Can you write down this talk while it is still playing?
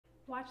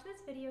Watch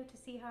this video to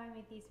see how I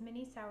made these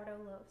mini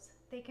sourdough loaves.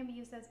 They can be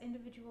used as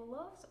individual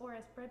loaves or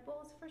as bread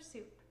bowls for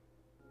soup.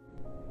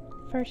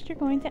 First, you're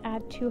going to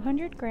add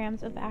 200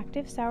 grams of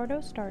active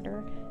sourdough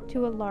starter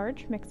to a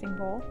large mixing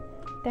bowl.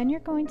 Then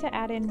you're going to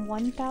add in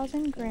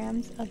 1,000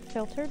 grams of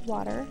filtered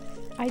water.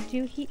 I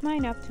do heat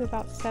mine up to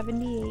about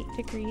 78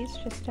 degrees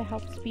just to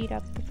help speed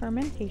up the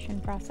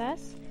fermentation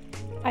process.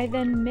 I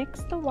then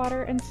mix the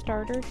water and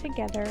starter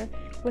together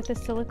with a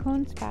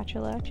silicone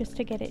spatula just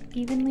to get it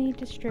evenly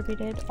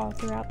distributed all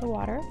throughout the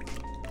water.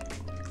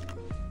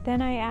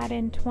 Then I add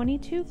in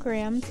 22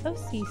 grams of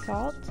sea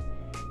salt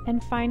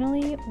and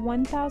finally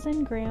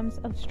 1,000 grams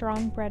of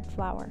strong bread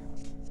flour.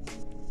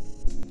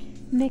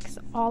 Mix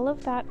all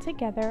of that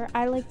together.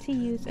 I like to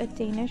use a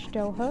Danish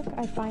dough hook.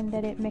 I find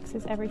that it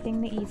mixes everything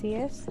the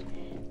easiest.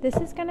 This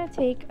is going to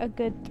take a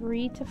good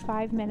 3 to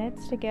 5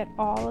 minutes to get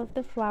all of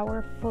the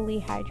flour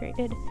fully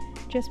hydrated.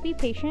 Just be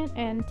patient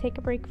and take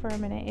a break for a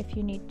minute if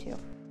you need to.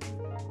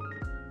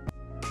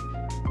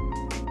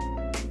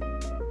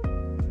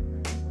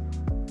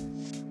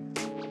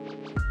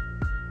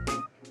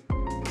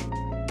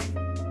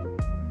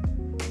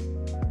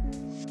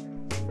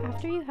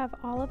 After you have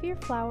all of your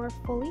flour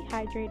fully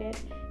hydrated,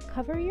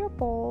 cover your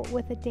bowl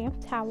with a damp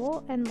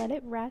towel and let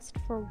it rest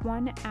for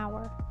 1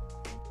 hour.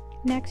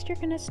 Next, you're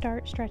going to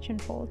start stretch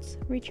and folds.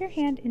 Reach your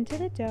hand into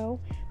the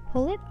dough,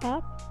 pull it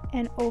up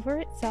and over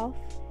itself,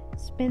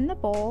 spin the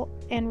bowl,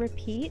 and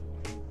repeat.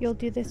 You'll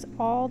do this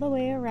all the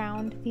way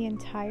around the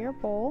entire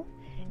bowl,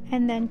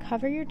 and then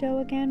cover your dough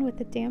again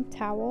with a damp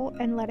towel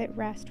and let it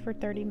rest for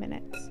 30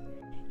 minutes.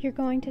 You're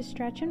going to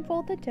stretch and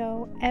fold the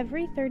dough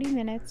every 30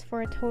 minutes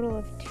for a total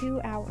of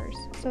 2 hours,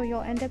 so you'll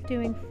end up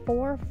doing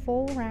 4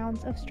 full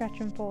rounds of stretch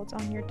and folds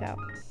on your dough.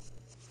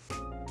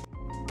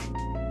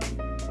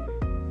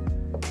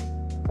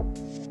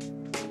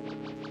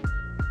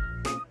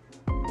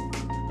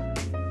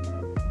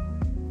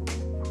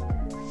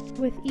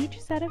 With each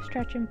set of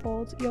stretch and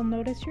folds, you'll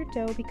notice your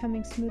dough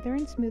becoming smoother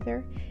and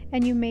smoother,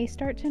 and you may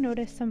start to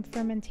notice some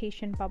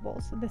fermentation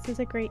bubbles. This is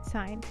a great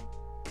sign.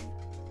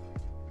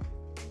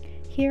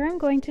 Here I'm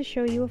going to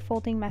show you a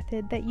folding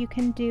method that you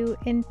can do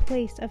in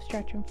place of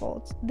stretch and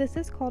folds. This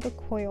is called a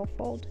coil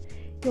fold.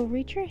 You'll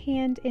reach your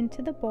hand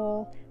into the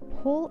bowl,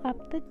 pull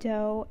up the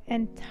dough,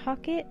 and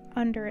tuck it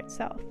under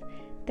itself.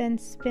 Then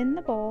spin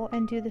the bowl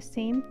and do the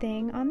same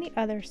thing on the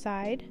other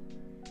side.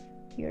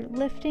 You're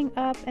lifting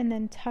up and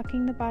then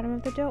tucking the bottom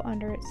of the dough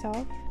under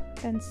itself.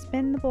 Then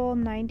spin the bowl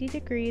 90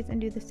 degrees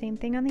and do the same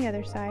thing on the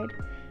other side.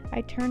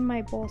 I turn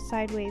my bowl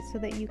sideways so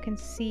that you can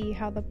see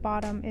how the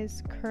bottom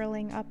is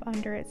curling up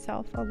under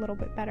itself a little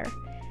bit better.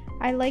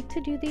 I like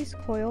to do these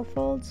coil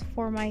folds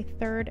for my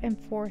 3rd and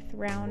 4th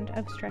round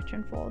of stretch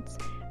and folds.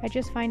 I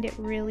just find it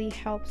really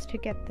helps to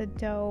get the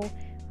dough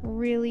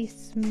really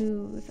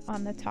smooth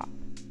on the top.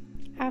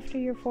 After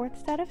your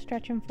 4th set of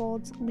stretch and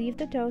folds, leave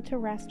the dough to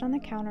rest on the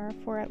counter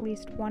for at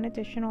least 1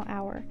 additional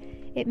hour.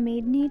 It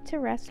may need to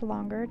rest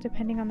longer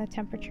depending on the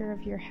temperature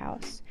of your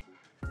house.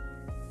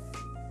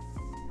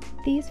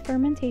 These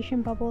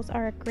fermentation bubbles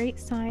are a great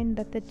sign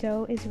that the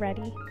dough is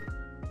ready.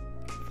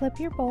 Flip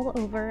your bowl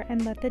over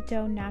and let the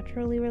dough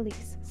naturally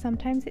release.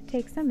 Sometimes it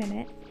takes a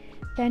minute.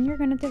 Then you're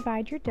going to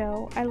divide your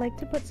dough. I like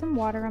to put some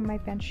water on my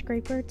bench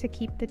scraper to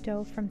keep the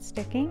dough from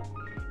sticking.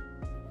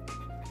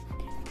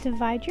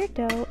 Divide your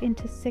dough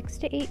into 6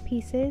 to 8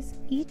 pieces,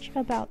 each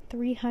about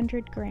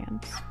 300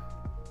 grams.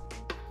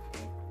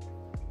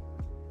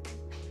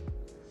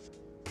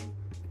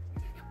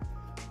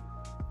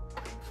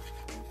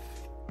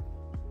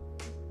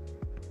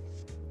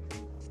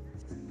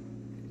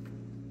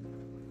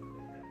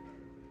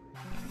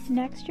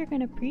 Next, you're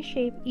going to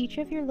pre-shape each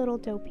of your little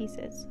dough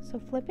pieces.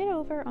 So flip it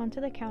over onto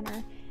the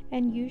counter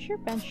and use your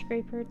bench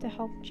scraper to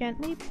help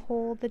gently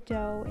pull the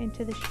dough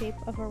into the shape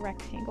of a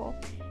rectangle.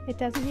 It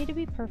doesn't need to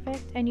be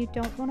perfect, and you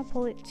don't want to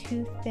pull it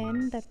too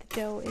thin that the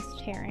dough is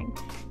tearing.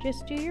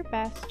 Just do your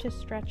best to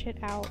stretch it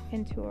out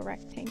into a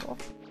rectangle.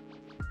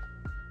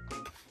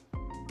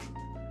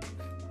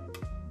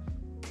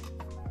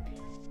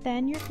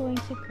 Then you're going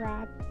to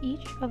grab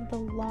each of the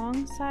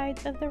long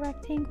sides of the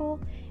rectangle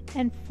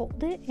and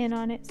fold it in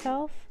on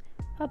itself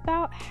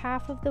about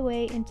half of the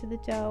way into the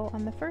dough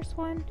on the first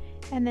one,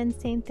 and then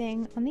same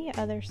thing on the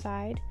other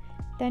side.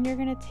 Then you're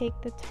going to take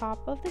the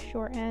top of the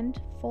short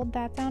end, fold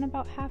that down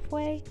about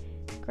halfway,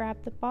 grab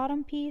the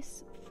bottom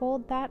piece,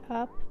 fold that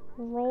up,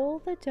 roll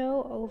the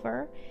dough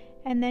over,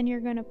 and then you're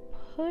going to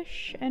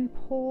push and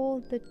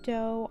pull the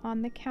dough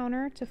on the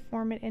counter to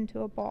form it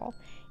into a ball.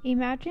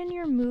 Imagine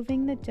you're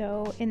moving the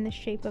dough in the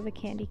shape of a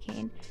candy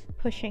cane,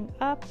 pushing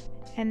up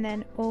and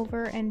then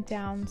over and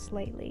down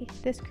slightly.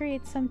 This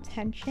creates some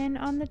tension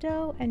on the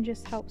dough and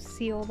just helps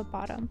seal the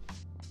bottom.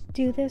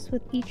 Do this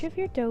with each of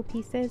your dough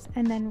pieces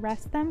and then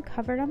rest them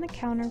covered on the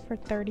counter for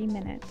 30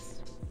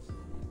 minutes.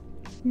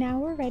 Now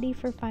we're ready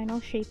for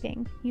final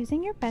shaping.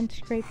 Using your bench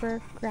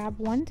scraper, grab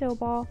one dough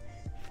ball,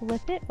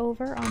 flip it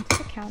over onto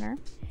the counter.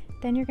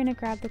 Then you're going to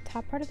grab the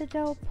top part of the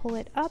dough, pull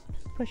it up,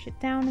 push it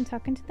down and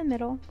tuck into the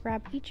middle,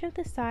 grab each of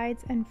the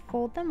sides and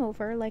fold them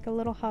over like a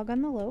little hug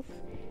on the loaf.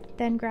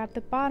 Then grab the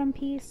bottom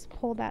piece,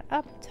 pull that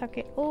up, tuck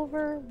it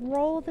over,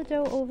 roll the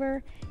dough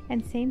over,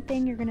 and same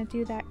thing, you're going to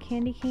do that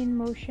candy cane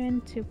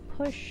motion to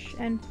push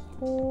and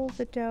pull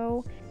the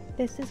dough.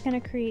 This is going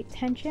to create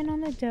tension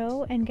on the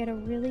dough and get a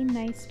really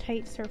nice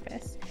tight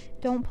surface.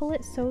 Don't pull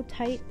it so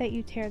tight that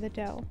you tear the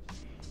dough.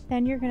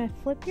 Then you're going to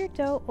flip your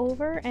dough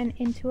over and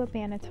into a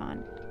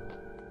banneton.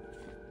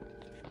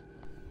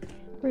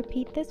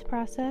 Repeat this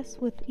process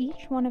with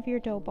each one of your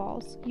dough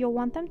balls. You'll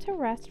want them to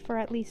rest for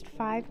at least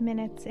 5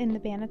 minutes in the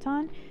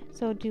banneton,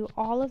 so do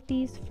all of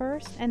these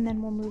first and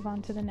then we'll move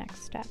on to the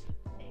next step.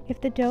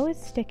 If the dough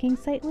is sticking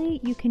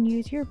slightly, you can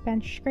use your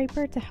bench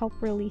scraper to help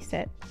release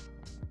it.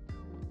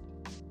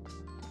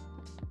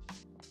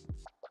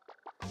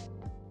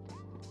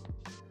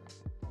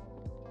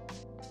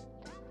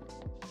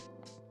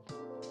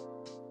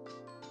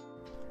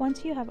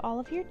 Once you have all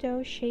of your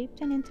dough shaped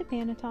and into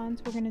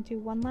bannetons, we're going to do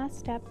one last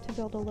step to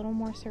build a little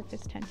more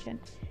surface tension.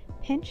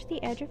 Pinch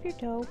the edge of your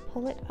dough,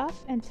 pull it up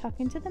and tuck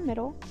into the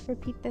middle.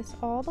 Repeat this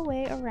all the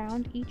way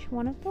around each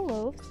one of the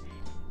loaves.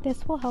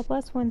 This will help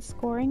us when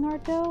scoring our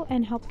dough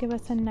and help give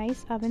us a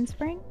nice oven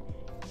spring.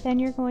 Then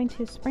you're going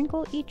to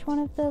sprinkle each one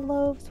of the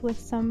loaves with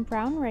some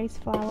brown rice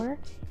flour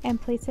and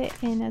place it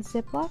in a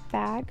Ziploc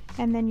bag,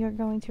 and then you're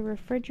going to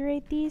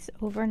refrigerate these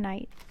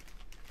overnight.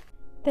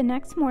 The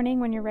next morning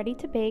when you're ready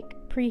to bake,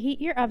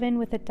 preheat your oven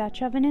with a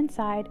Dutch oven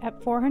inside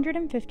at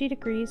 450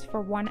 degrees for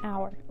 1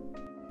 hour.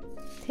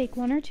 Take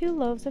 1 or 2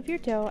 loaves of your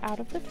dough out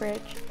of the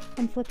fridge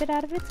and flip it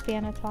out of its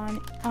banneton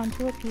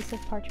onto a piece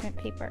of parchment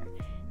paper.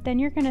 Then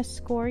you're going to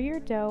score your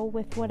dough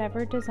with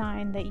whatever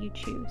design that you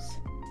choose.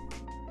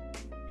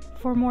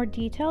 For more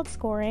detailed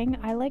scoring,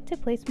 I like to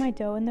place my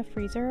dough in the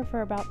freezer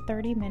for about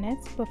 30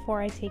 minutes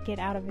before I take it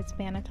out of its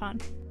banneton.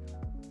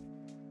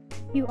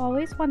 You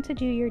always want to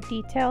do your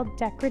detailed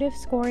decorative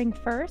scoring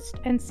first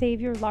and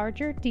save your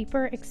larger,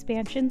 deeper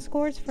expansion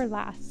scores for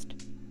last.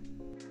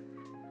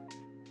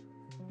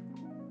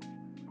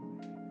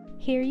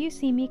 Here you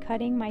see me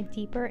cutting my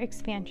deeper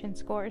expansion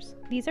scores.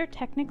 These are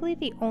technically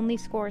the only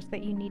scores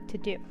that you need to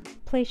do.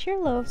 Place your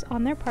loaves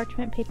on their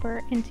parchment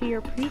paper into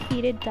your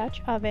preheated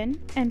Dutch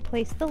oven and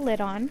place the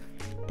lid on.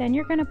 Then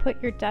you're going to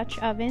put your Dutch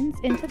ovens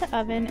into the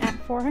oven at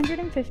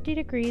 450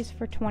 degrees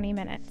for 20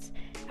 minutes.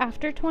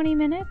 After 20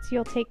 minutes,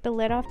 you'll take the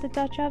lid off the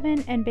Dutch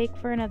oven and bake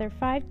for another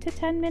 5 to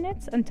 10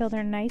 minutes until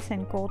they're nice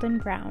and golden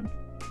brown.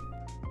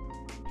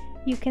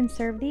 You can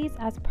serve these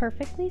as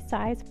perfectly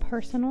sized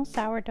personal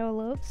sourdough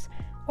loaves,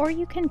 or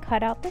you can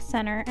cut out the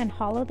center and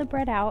hollow the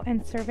bread out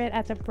and serve it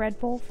as a bread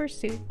bowl for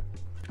soup.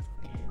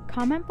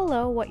 Comment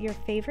below what your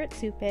favorite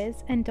soup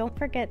is, and don't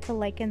forget to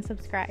like and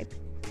subscribe.